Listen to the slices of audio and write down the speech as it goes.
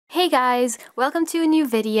Hey guys, welcome to a new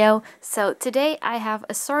video. So today I have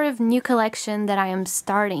a sort of new collection that I am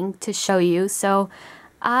starting to show you. So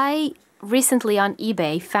I recently on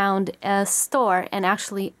eBay found a store and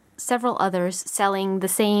actually several others selling the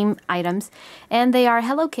same items, and they are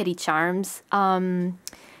Hello Kitty charms. And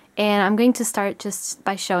I'm going to start just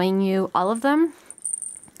by showing you all of them.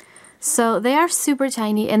 So they are super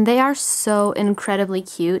tiny and they are so incredibly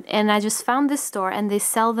cute, and I just found this store and they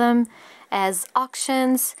sell them as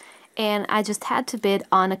auctions, and I just had to bid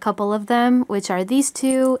on a couple of them, which are these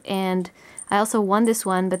two, and I also won this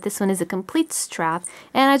one, but this one is a complete strap,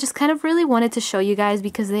 and I just kind of really wanted to show you guys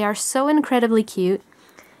because they are so incredibly cute,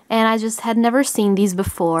 and I just had never seen these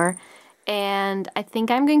before, and I think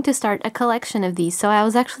I'm going to start a collection of these. So I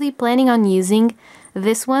was actually planning on using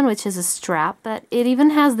this one, which is a strap, but it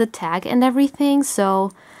even has the tag and everything,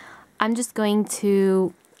 so I'm just going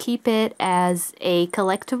to keep it as a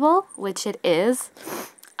collectible, which it is.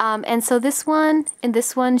 And so in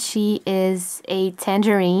this one, she is a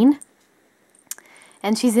tangerine,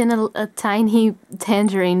 and she's in a tiny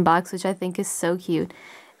tangerine box, which I think is so cute.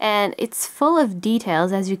 And it's full of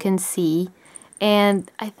details, as you can see. And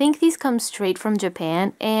I think these come straight from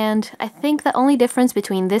Japan, and I think the only difference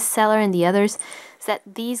between this seller and the others is that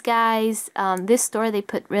these guys, this store, they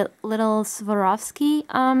put little Swarovski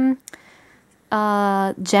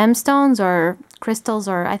gemstones or crystals,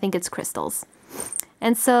 or I think it's crystals.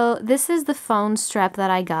 And so this is the phone strap that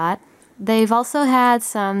I got. They've also had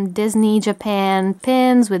some Disney Japan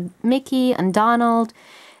pins with Mickey and Donald,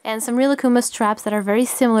 and some Rilakkuma straps that are very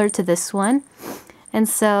similar to this one. And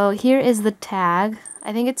so here is the tag.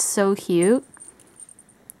 I think it's so cute.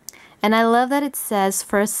 And I love that it says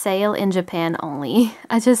for sale in Japan only.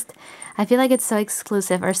 I feel like it's so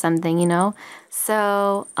exclusive or something, you know?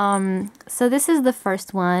 So, so this is the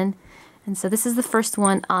first one. And so this is the first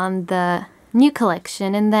one on the new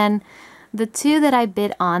collection. And then the two that I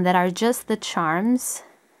bid on that are just the charms,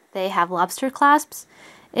 they have lobster clasps,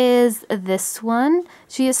 is this one.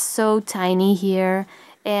 She is so tiny here.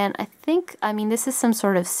 And I mean, this is some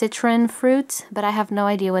sort of citron fruit, but I have no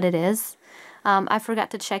idea what it is. I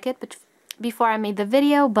forgot to check it before I made the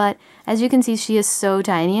video, but as you can see, she is so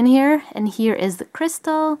tiny in here. And here is the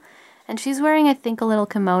crystal, and she's wearing, I think, a little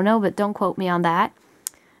kimono, but don't quote me on that.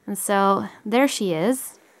 And so there she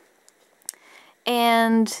is.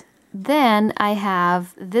 And then I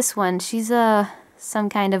have this one. She's some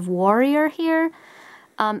kind of warrior here.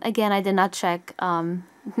 Again, I did not check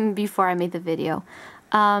before I made the video.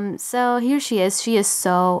 So here she is. She is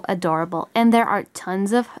so adorable, and there are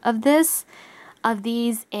tons of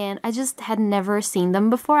these, and I just had never seen them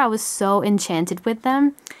before. I was so enchanted with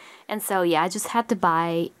them, and so yeah, I just had to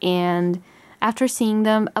buy. And after seeing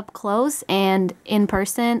them up close and in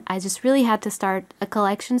person, I just really had to start a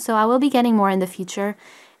collection. So I will be getting more in the future,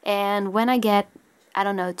 and when I get, I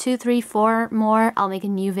don't know, 2, 3, 4 more, I'll make a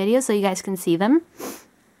new video so you guys can see them.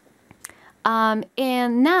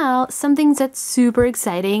 And now something that's super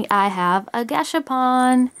exciting. I have a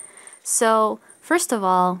Gashapon. So first of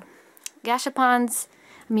all, Gashapons,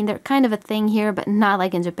 I mean, they're kind of a thing here, but not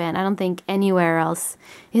like in Japan. I don't think anywhere else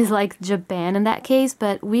is like Japan in that case.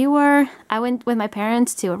 But I went with my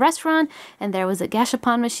parents to a restaurant, and there was a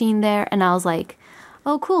Gashapon machine there, and I was like,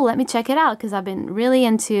 oh cool, let me check it out, because I've been really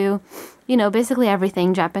into, you know, basically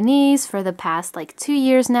everything Japanese for the past like 2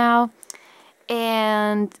 years now.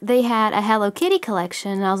 And they had a Hello Kitty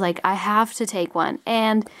collection, and I was like, I have to take one.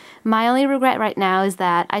 And my only regret right now is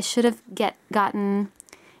that I should have gotten,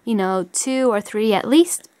 you know, 2 or 3 at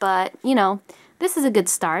least. But, you know, this is a good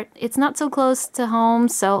start. It's not so close to home,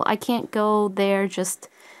 so I can't go there just,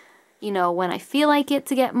 you know, when I feel like it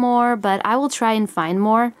to get more. But I will try and find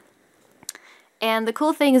more. And the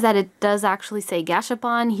cool thing is that it does actually say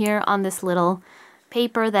Gashapon here on this little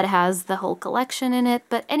paper that has the whole collection in it.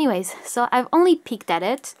 But anyways, so I've only peeked at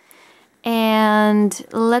it, and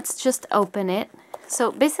let's just open it. So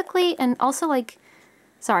basically, and also like,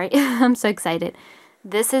 sorry, I'm so excited.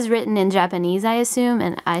 This is written in Japanese, I assume,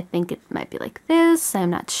 and I think it might be like this.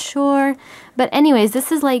 I'm not sure. But anyways,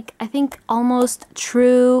 this is like, I think, almost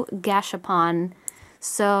true Gashapon.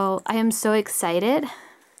 So I am so excited.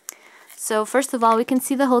 So first of all, we can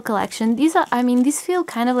see the whole collection. These are, I mean, these feel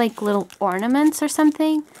kind of like little ornaments or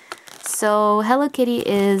something. So Hello Kitty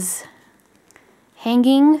is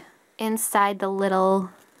hanging inside the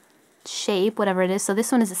little shape, whatever it is. So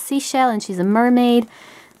this one is a seashell, and she's a mermaid.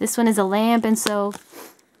 This one is a lamp, and so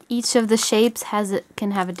each of the shapes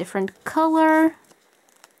can have a different color.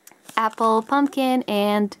 Apple, pumpkin,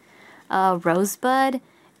 and rosebud.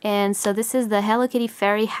 And so this is the Hello Kitty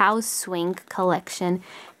Fairy House Swing collection.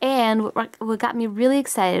 And what got me really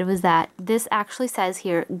excited was that this actually says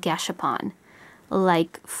here Gashapon.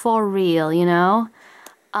 Like, for real, you know?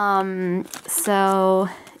 So,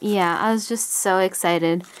 yeah, I was just so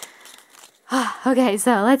excited. Okay,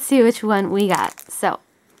 so let's see which one we got. So,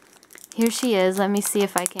 here she is. Let me see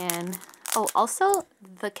if I can... Oh, also,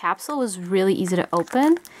 the capsule was really easy to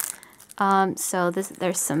open. So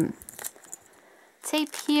there's some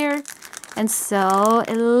tape here. And so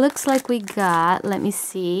it looks like we got, let me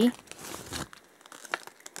see.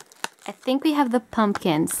 I think we have the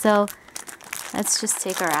pumpkin. So let's just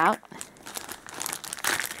take her out.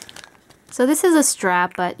 So this is a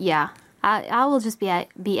strap, but yeah, I will just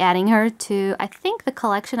be adding her to, I think, the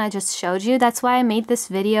collection I just showed you. That's why I made this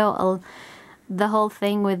video, the whole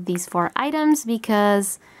thing with these 4 items,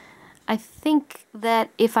 because I think that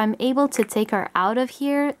if I'm able to take her out of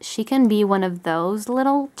here, she can be one of those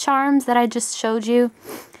little charms that I just showed you.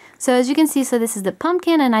 So as you can see, so this is the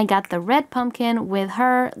pumpkin, and I got the red pumpkin with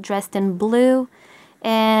her dressed in blue.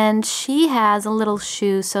 And she has a little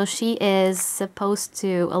shoe, so she is supposed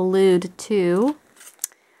to allude to...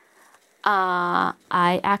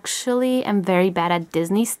 I actually am very bad at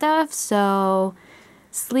Disney stuff, so...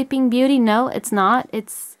 Sleeping Beauty, no, it's not.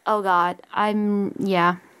 It's... Oh god,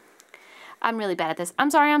 yeah. I'm really bad at this. I'm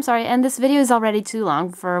sorry, and this video is already too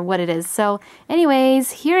long for what it is. So,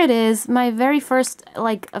 anyways, here it is. My very first,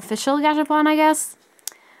 like, official Gashapon, I guess.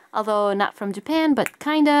 Although not from Japan, but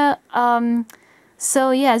kinda.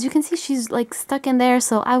 So, yeah, as you can see, she's, like, stuck in there.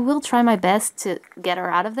 So, I will try my best to get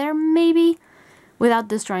her out of there, maybe. Without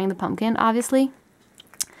destroying the pumpkin, obviously.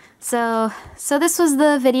 So this was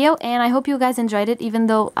the video, and I hope you guys enjoyed it, even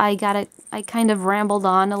though I kind of rambled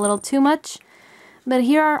on a little too much. But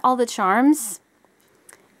here are all the charms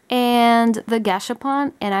and the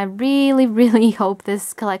Gashapon, and I really, really hope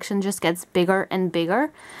this collection just gets bigger and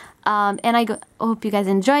bigger. And I hope you guys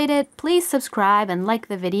enjoyed it. Please subscribe and like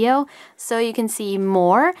the video so you can see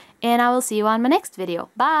more, and I will see you on my next video.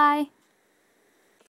 Bye!